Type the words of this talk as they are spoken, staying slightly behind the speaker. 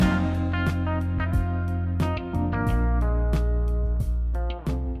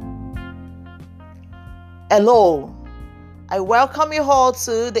Hello, I welcome you all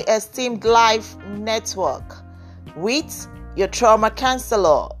to the Esteemed Life Network with your trauma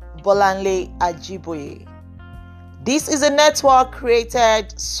counselor, Bolanle Ajiboye. This is a network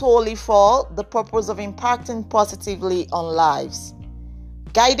created solely for the purpose of impacting positively on lives,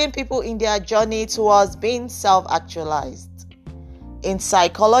 guiding people in their journey towards being self-actualized. In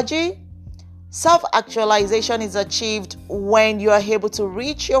psychology, self-actualization is achieved when you are able to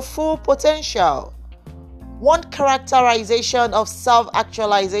reach your full potential. One characterization of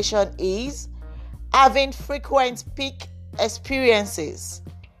self-actualization is having frequent peak experiences.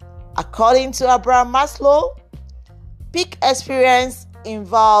 According to Abraham Maslow, peak experience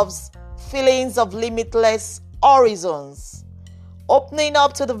involves feelings of limitless horizons, opening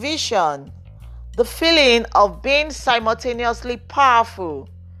up to the vision, the feeling of being simultaneously powerful,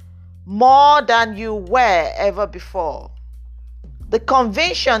 more than you were ever before. The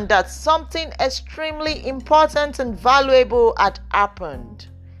conviction that something extremely important and valuable had happened,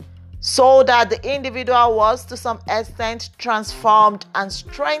 so that the individual was to some extent transformed and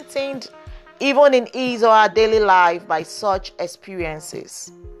strengthened even in his or her daily life by such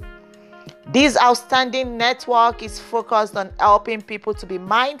experiences. This outstanding network is focused on helping people to be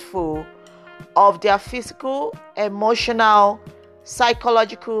mindful of their physical, emotional,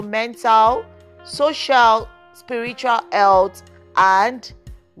 psychological, mental, social, spiritual health and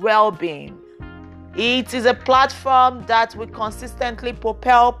well-being. It is a platform that will consistently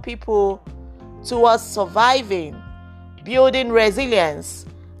propel people towards surviving, building resilience,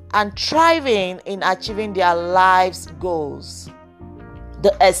 and thriving in achieving their life's goals.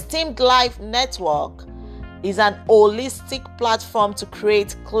 The Esteemed Life Network is an holistic platform to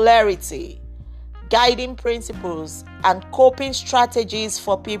create clarity, guiding principles, and coping strategies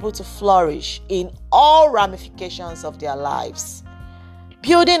for people to flourish in all ramifications of their lives,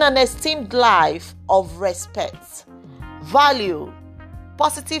 building an esteemed life of respect, value,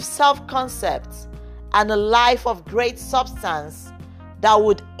 positive self-concept, and a life of great substance that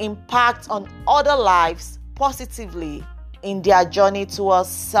would impact on other lives positively in their journey towards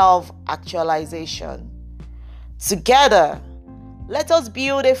self-actualization. Together, let us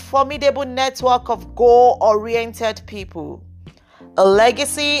build a formidable network of goal-oriented people, a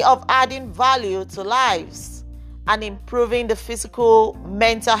legacy of adding value to lives and improving the physical,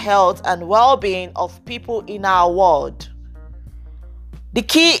 mental health, and well-being of people in our world. The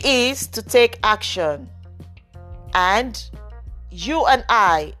key is to take action, and you and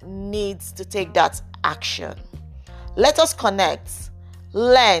I need to take that action. Let us connect,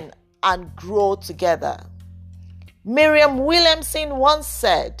 learn, and grow together. Miriam Williamson once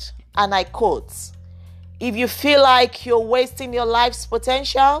said, and I quote, "If you feel like you're wasting your life's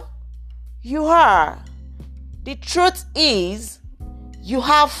potential, you are. The truth is, you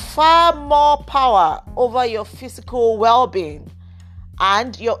have far more power over your physical well-being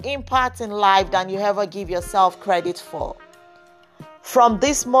and your impact in life than you ever give yourself credit for." From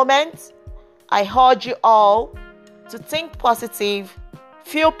this moment, I urge you all to think positive,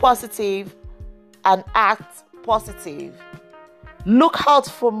 feel positive, and act positive. Look out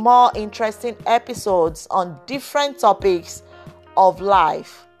for more interesting episodes on different topics of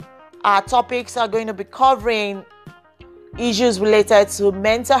life. Our topics are going to be covering issues related to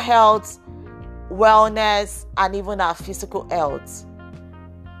mental health, wellness, and even our physical health.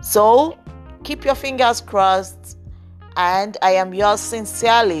 So, keep your fingers crossed, and I am yours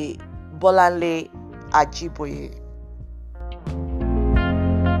sincerely, Bolanle Ajiboye.